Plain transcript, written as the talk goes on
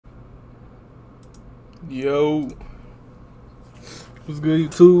Yo, what's good,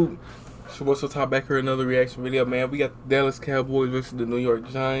 YouTube? What's up? Back here, another reaction video, man. We got the Dallas Cowboys versus the New York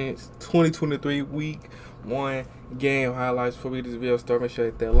Giants, 2023 Week 1 game highlights. Before we get this video start, make sure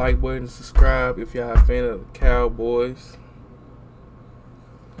you hit that like button, subscribe if y'all a fan of the Cowboys.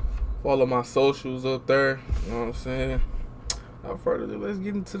 Follow my socials up there. You know what I'm saying? Without further ado, let's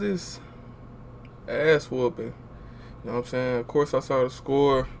get into this ass whooping. You know what I'm saying? Of course, I saw the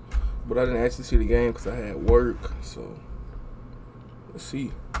score, but I didn't actually see the game because I had work. So let's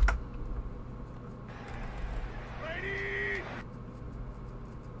see.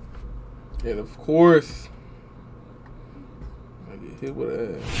 And of course, I get hit with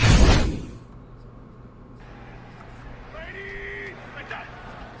an ass.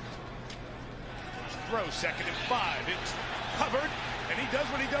 Throw, 2nd and 5. It's covered, and he does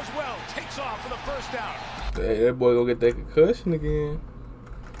what he does well. Takes off for the first down. Hey, that boy gonna get that concussion again.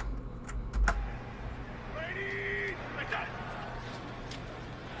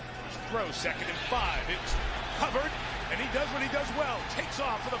 Throw, 2nd and 5. It's covered, and he does what he does well. Takes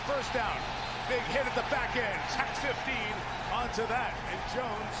off for the first down. Big hit at the back end. Tack 15 onto that, and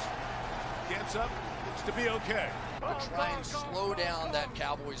Jones gets up. Looks to be okay. To try and slow down that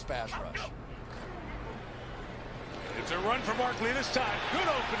Cowboys pass rush. It's a run for Barkley this time. Good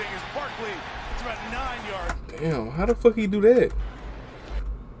opening as Barkley. It's about 9 yards. Damn, how the fuck he do that?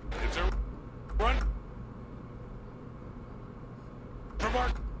 It's a run for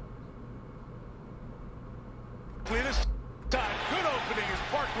Barkley this time. Good opening as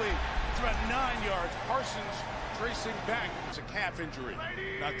Barkley. It's about 9 yards. Parsons tracing back. It's a calf injury.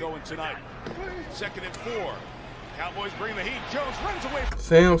 Not going tonight. 2nd and 4. Cowboys bring the heat. Jones runs away.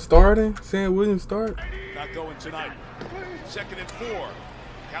 Sam starting? Sam Williams start? Not going tonight. 2nd and 4.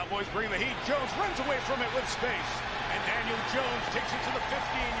 Cowboys bring the heat. Jones runs away from it with space. And Daniel Jones takes it to the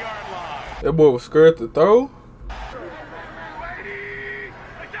 15-yard line. That boy was scared to throw?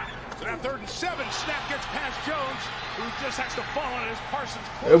 So now 3rd and 7. Snap gets past Jones, who just has to fall on it as Parsons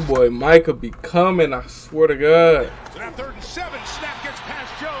That closes. boy Micah be coming, I swear to God. So now 3rd and 7. Snap gets past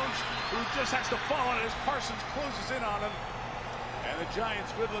Jones, who just has to fall on it as Parsons closes in on him. And the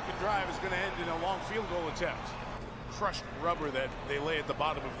Giants' good-looking drive is going to end in a long field goal attempt. Crushed rubber that they lay at the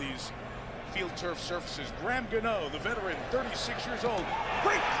bottom of these field turf surfaces. Graham Gano, the veteran, 36 years old.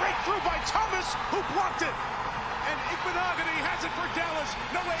 Great breakthrough by Thomas, who blocked it. And Igbenogany has it for Dallas.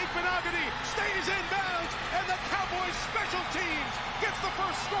 Noah Igbenogany stays in bounds, and the Cowboys special teams gets the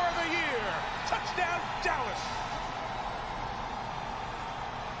first score of the year. Touchdown, Dallas.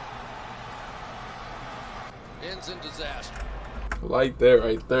 Ends in disaster. Like that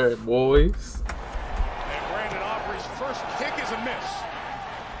right there, boys. And Brandon Aubrey's first kick is a miss.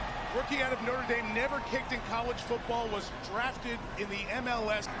 Rookie out of Notre Dame, never kicked in college football, was drafted in the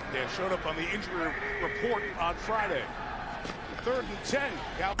MLS. They showed up on the injury report on Friday. 3rd and 10.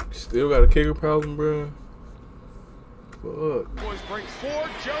 Still got a kicker problem, bro. Fuck. Boys break 4.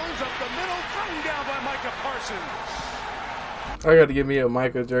 Jones up the middle, thrown down by Micah Parsons. I gotta get me a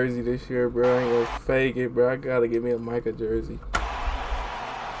Micah jersey this year, bro. I ain't gonna fake it, bro. I gotta get me a Micah jersey.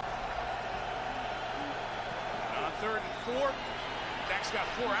 On 3rd and 4. Dak's got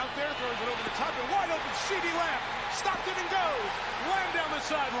 4 out there, throws it over the top, and wide open CD Lamb. Stopped it and goes. Lamb down the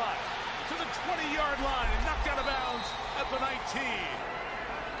sideline to the 20-yard line and knocked out of bounds at the 19.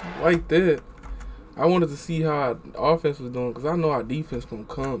 Like that. I wanted to see how the offense was doing, because I know our defense gonna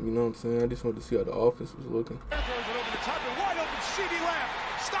come, you know what I'm saying? I just wanted to see how the offense was looking. Throws it over the top, and wide open CD Lamb.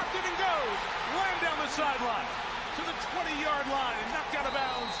 Stopped it and goes. Lamb down the sideline to the 20-yard line and knocked out of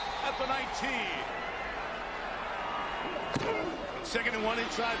bounds at the 19. 2nd and 1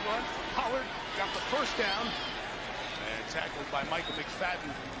 inside run. Pollard got the first down and tackled by Michael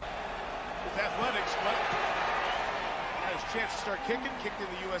McFadden with athletics, but has a chance to start kicking. Kicked in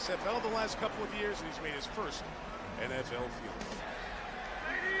the USFL the last couple of years, and he's made his first NFL field.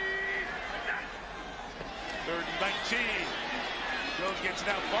 3rd and 19. Jones gets it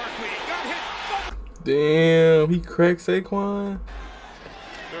out. Barkley got hit. Damn, he cracked Saquon.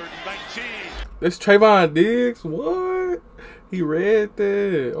 3rd and 19. That's Trayvon Diggs. What? He read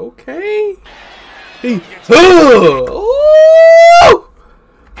that. Okay. He. Oh!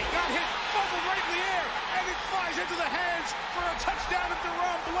 Got hit, fumbled right in the air, and it flies into the hands for a touchdown of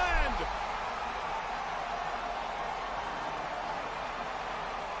Deron Bland.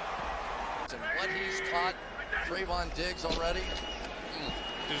 And what he's taught Trayvon Diggs already.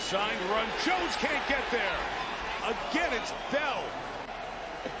 Designed run. Jones can't get there. Again, it's Bell.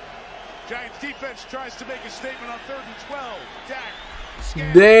 Giants defense tries to make a statement on 3rd and 12. Dak.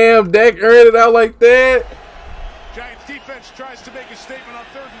 Damn, Dak earned it out like that. Giants defense tries to make a statement on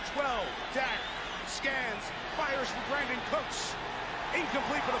 3rd and 12. Dak scans, fires for Brandon Cooks.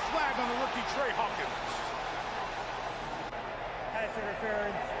 Incomplete, but a flag on the rookie Trey Hawkins. Pass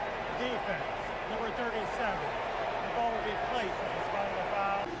interference, defense, number 37. The ball will be placed at the spot of the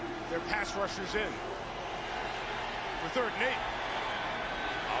foul. Their pass rushers in. For 3rd and 8.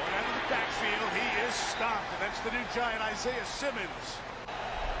 Out of the backfield, he is stopped, and that's the new Giant, Isaiah Simmons.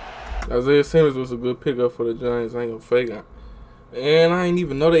 Isaiah Simmons was a good pickup for the Giants. I ain't gonna fake it. And I didn't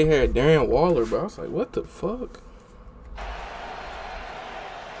even know they had Darren Waller, bro. I was like, what the fuck?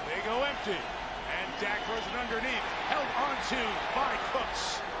 They go empty, and Dak throws it underneath, held onto by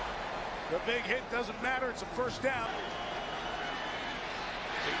Cooks. The big hit doesn't matter. It's a 1st down.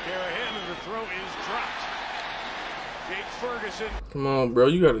 Take care of him, and the throw is dropped. Jake Ferguson. Come on, bro.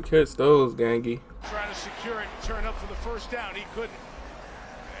 You gotta catch those, Gangy. Trying to secure it and turn up for the 1st down. He couldn't.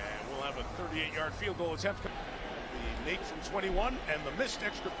 And we'll have a 38-yard field goal attempt. The Nate from 21 and the missed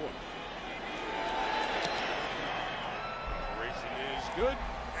extra point. Operation is good.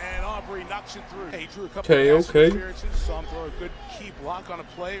 And Aubrey knocks it through. He drew a couple of appearances. Saw him throw a good key block on a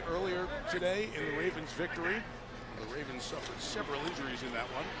play earlier today in the Ravens' victory. The Ravens suffered several injuries in that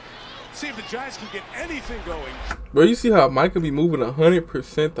one. See if the Giants can get anything going. Bro, you see how Mike could be moving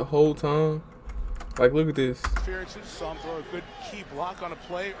 100% the whole time? Like, look at this. Appearances. Saw him throw a good key block on a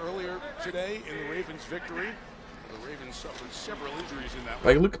play earlier today in the Ravens' victory. The Ravens suffered several injuries in that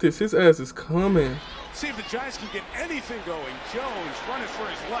one. Like, look at this. His ass is coming. See if the Giants can get anything going. Jones running for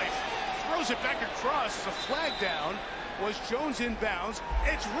his life. Throws it back across. As a flag down. Was Jones inbounds.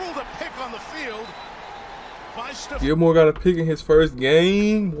 It's ruled a pick on the field. Gilmore got a pick in his 1st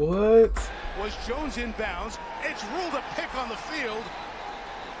game. What? Was Jones inbounds. It's ruled a pick on the field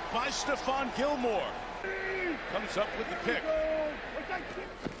by Stephon Gilmore. Comes up with the pick.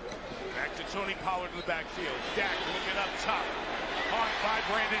 Back to Tony Pollard in the backfield. Dak looking up top. Caught by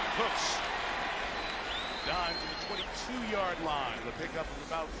Brandon Cooks. Dime to the 22-yard line. The pickup of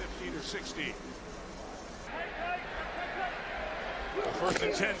about 15 or 16. 1st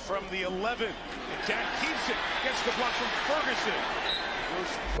and 10 from the 11. And Dak keeps it. Gets the block from Ferguson.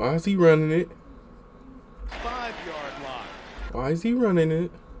 Why is he running it? 5-yard line. Why is he running it?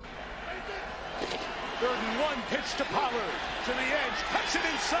 3rd and 1. Pitch to Pollard. To the edge. Cuts it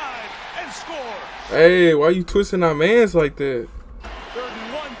inside. And scores. Hey, why you twisting our mans like that? 3rd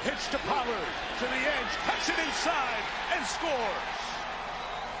and 1. Pitch to Pollard. To the edge. Cuts it inside. And scores.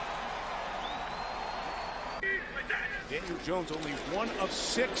 Daniel Jones only 1 of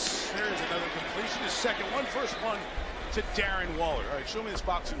 6. There's another completion. His 2nd one. 1st one to Darren Waller. All right, show me this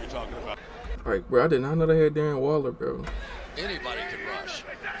boxing you're talking about. Like, bro, I did not know they had Darren Waller, bro. Anybody can rush.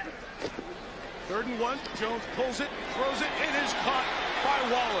 3rd and 1. Jones pulls it, throws it. It is caught by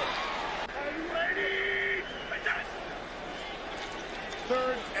Waller.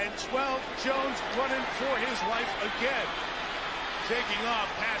 3rd and 12. Jones running for his life again. Taking off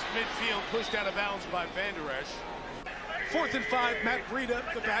past midfield, pushed out of bounds by Van Der Esch. 4th and 5, Matt Breida,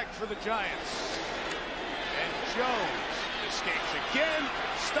 the back for the Giants. And Jones escapes again,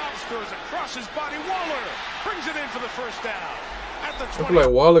 stops, throws across his body. Waller brings it in for the 1st down. At the 20. I feel like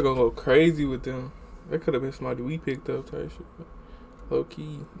Waller gonna go crazy with them. That could have been somebody we picked up type shit. Low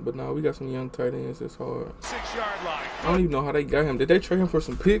key. But nah, we got some young tight ends. That's hard. 6-yard line. I don't even know how they got him. Did they trade him for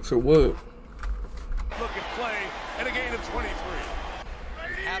some picks or what? Look at play and a gain of 23.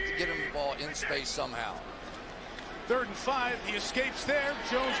 You have to get him the ball in space somehow. 3rd and 5, he escapes there.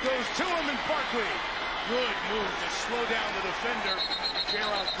 Jones goes to him, and Barkley. Good move to slow down the defender.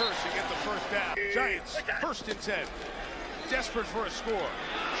 Jaron Kearse to get the 1st down. Giants, 1st and 10. Desperate for a score.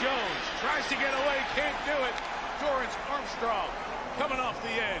 Jones tries to get away, can't do it. Dorrance Armstrong coming off the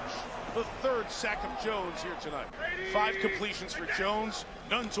edge. The 3rd sack of Jones here tonight. 5 completions for Jones,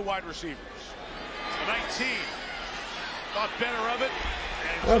 none to wide receivers. The 19 thought better of it.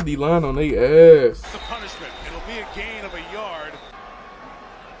 I'll be lying on their ass. The punishment. It'll be a gain of a yard.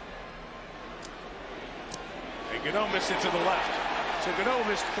 And Gano missed it to the left. So Gano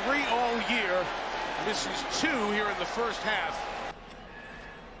missed 3 all year. Misses 2 here in the 1st half.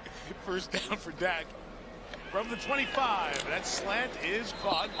 1st down for Dak. From the 25. That slant is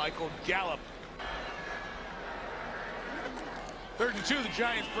caught. Michael Gallup. 3rd and 2. The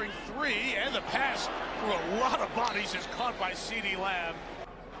Giants bring 3. And the pass through a lot of bodies is caught by CeeDee Lamb.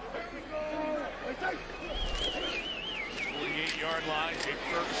 48-yard line. Jake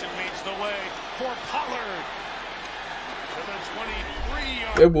Ferguson leads the way for Pollard. To the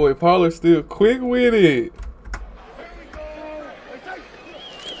 23-yard. That boy Pollard still quick with it.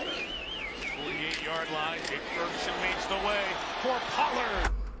 48-yard line. Jake Ferguson leads the way for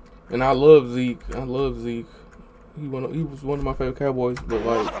Pollard. And I love Zeke. I love Zeke. He was one of my favorite Cowboys, but A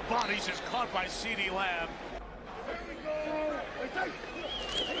lot like of bodies is caught by CeeDee Lamb.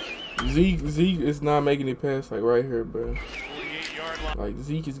 Zeke is not making it past like right here, bro. 48-yard line. Like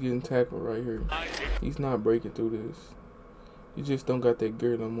Zeke is getting tackled right here. He's not breaking through this. He just don't got that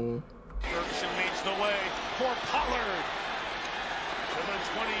gear no more. Ferguson leads the way for Pollard to the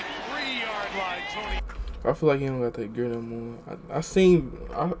 23-yard line. Tony. I feel like he don't got that gear no more. I seen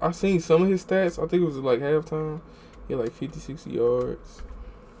some of his stats. I think it was like halftime. He had like 50, 60 yards.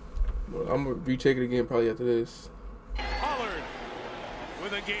 But I'm gonna recheck it again probably after this. Pollard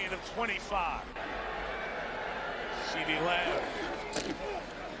with a gain of 25. CeeDee Lamb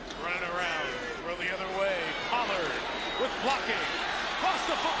running around, throw the other way. Pollard with blocking, cross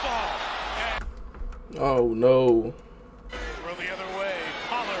the football. And Oh no. throw the other way.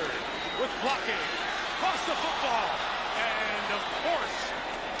 Pollard with blocking, cross the football. And of course,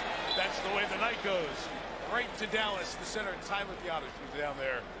 that's the way the night goes. Right to Dallas, the center, Tyler Theodis was down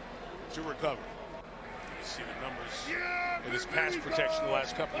there to recover. You see the numbers in his pass protection the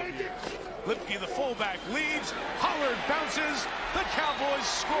last couple of years. Lipke, the fullback, leads. Pollard bounces. The Cowboys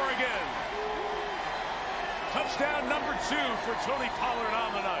score again. Touchdown number 2 for Tony Pollard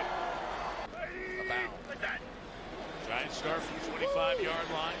on the night. Giants start from the 25-yard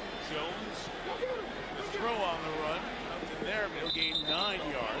line. Jones, the throw on the run. Nothing there, but he'll gain 9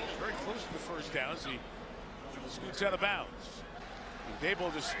 yards. Very close to the first down as he scoots out of bounds.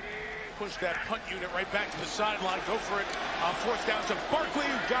 Dable just pushed that punt unit right back to the sideline. Go for it on 4th down to Barkley,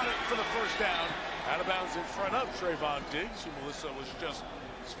 who got it for the first down. Out of bounds in front of Trayvon Diggs, who Melissa was just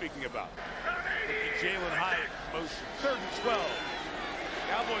speaking about. Jalen Hyatt motion. 3rd and 12.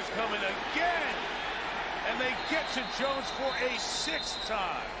 Cowboys coming again. And they get to Jones for a 6th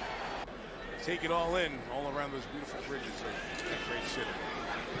time. Take it all in, all around those beautiful bridges of that great city.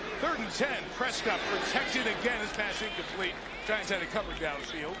 3rd and 10. Prescott protected again. His pass incomplete. Giants had it covered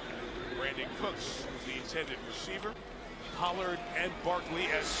downfield. Brandon Cooks was the intended receiver. Pollard and Barkley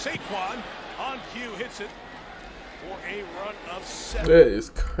as Saquon on cue hits it for a run of 7. That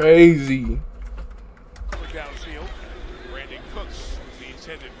is crazy. Covered downfield. Brandon Cooks was the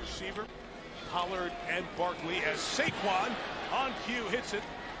intended receiver. Pollard and Barkley as Saquon on cue hits it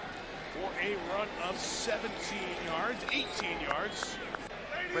for a run of 17 yards, 18 yards.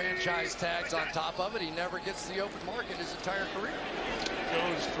 Franchise tags on top of it. He never gets the open market his entire career.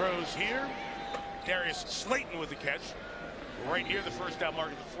 Jones throws here. Darius Slayton with the catch. Right near the first down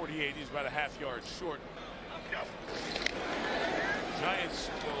mark at the 48. He's about a half-yard short. Giants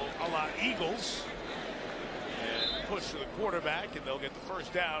will allow Eagles and push to the quarterback, and they'll get the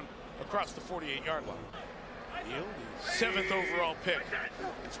first down across the 48-yard line. Neal, the 7th overall pick in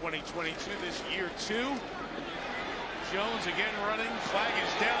 2022, this year 2. Jones again running, flag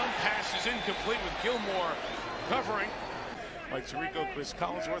is down, pass is incomplete with Gilmore covering. Mike Tirico, Chris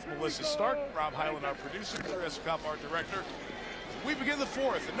Collinsworth, Melissa Stark, Rob Hyland, our producer, Drew Escoff, our director. We begin the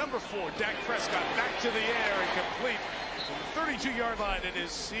 4th, and number 4, Dak Prescott back to the air and complete from the 32-yard line. It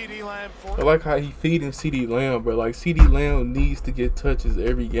is CeeDee Lamb for. I like how he feeding CeeDee Lamb, bro. Like CeeDee Lamb needs to get touches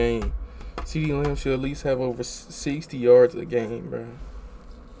every game. CeeDee Lamb should at least have over 60 yards a game, bro.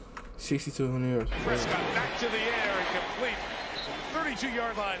 60 to 100 yards. Prescott back to the air and complete from the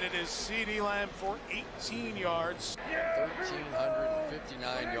 32-yard line. It is CeeDee Lamb for 18 yards.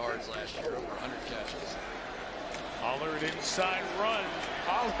 1,359 yards last year, over 100 catches. Pollard inside run.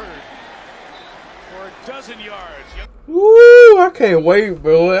 Pollard for a 12 yards. Yep. Woo! I can't wait,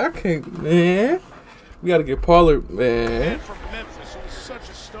 bro. I can't, man. We got to get Pollard, man. Man from Memphis, who was such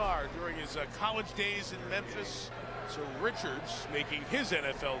a star during his college days in Memphis. So Richards making his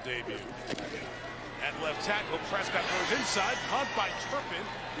NFL debut. At left tackle, Prescott goes inside, caught by Turpin,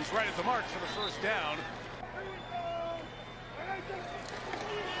 who's right at the mark for the first down.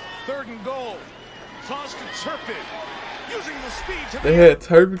 3rd and goal. Toss to Turpin, using the speed to the They had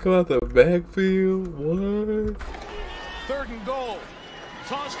Turpin come out the backfield. What? 3rd and goal.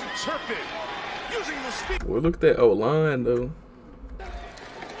 Toss to Turpin, using the speed. Well, look at that O-line, though.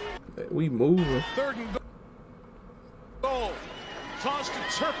 We moving. 3rd and goal. Toss to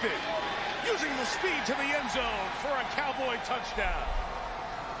Turpin, using the speed to the end zone for a Cowboy touchdown.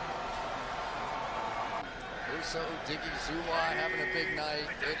 Russo, Diggy, Zula having a big night.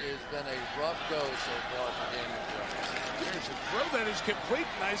 It has been a rough go so far for Daniel Jones. There's a throw that is complete.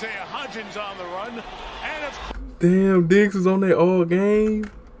 Isaiah Hodgins on the run. And of Damn, Diggs was on there all game.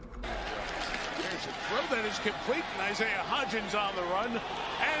 There's a throw that is complete. Isaiah Hodgins on the run.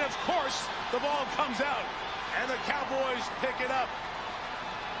 And of course, the ball comes out. And the Cowboys pick it up.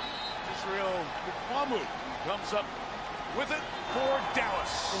 Israel Mukuamu comes up with it for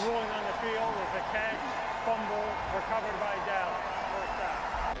Dallas. The ruling on the field is a catch. Fumble recovered by Dallas. First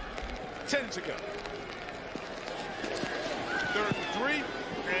down. 10 to go. 3rd and 3,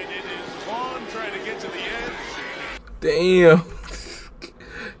 and it is Vaughn trying to get to the edge. Damn.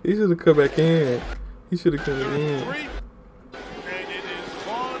 He should have come back in. He should have come back 3rd in. and 3, and it is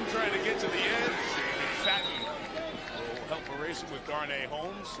Vaughn trying to get to the edge. Fatton will help erase it with Darnay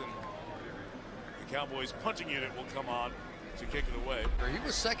Holmes, and the Cowboys punting unit will come on to kick it away. He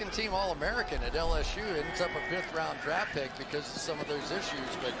was second-team All-American at LSU. Ends up a 5th-round draft pick because of some of those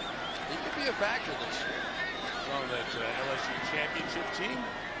issues, but he could be a factor this year. On that LSU championship team.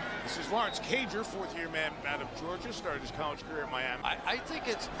 This is Lawrence Cager, 4th-year man out of Georgia, started his college career in Miami. I think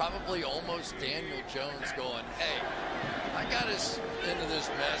it's probably almost Daniel Jones going, hey, I got us into this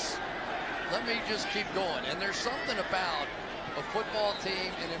mess. Let me just keep going. And there's something about a football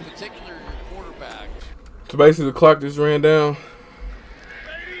team, and in particular your quarterback. So basically the clock just ran down.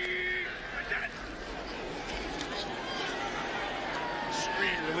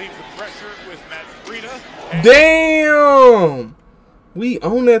 Screen relieve the pressure with Matt Breida. Damn! We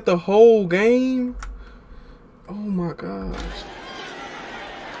own that the whole game? Oh my gosh.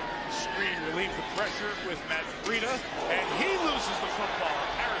 Screen relieve the pressure with Matt Breida, and he loses the football.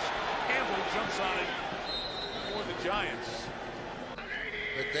 Harris Campbell jumps on it for the Giants.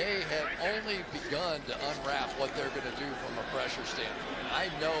 But they have only begun to unwrap what they're going to do from a pressure standpoint. I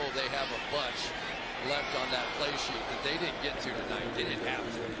know they have a bunch left on that play sheet that they didn't get to tonight. They didn't have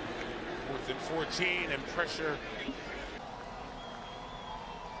to. 4th and 14, and pressure.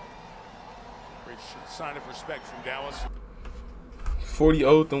 Great sign of respect from Dallas. 40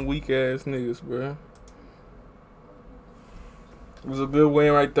 oath them weak ass niggas, bro. It was a good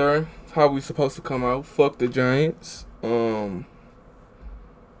win right there. How we supposed to come out? Fuck the Giants.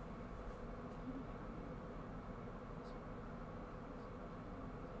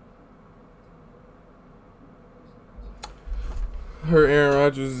 Heard Aaron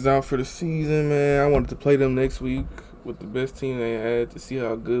Rodgers is out for the season, man. I wanted to play them next week with the best team they had to see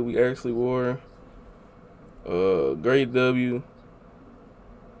how good we actually were. Great W.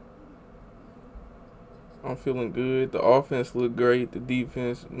 I'm feeling good. The offense looked great. The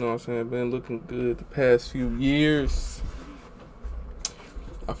defense, you know what I'm saying, been looking good the past few years.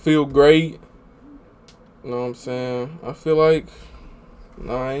 I feel great. You know what I'm saying? I feel like,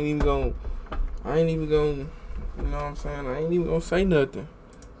 no, I ain't even gonna, you know what I'm saying? I ain't even gonna say nothing.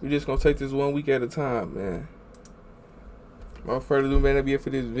 We just gonna take this 1 week at a time, man. Without further ado, man, that'll be it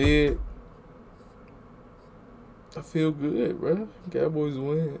for this vid. I feel good, bro. Cowboys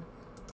win.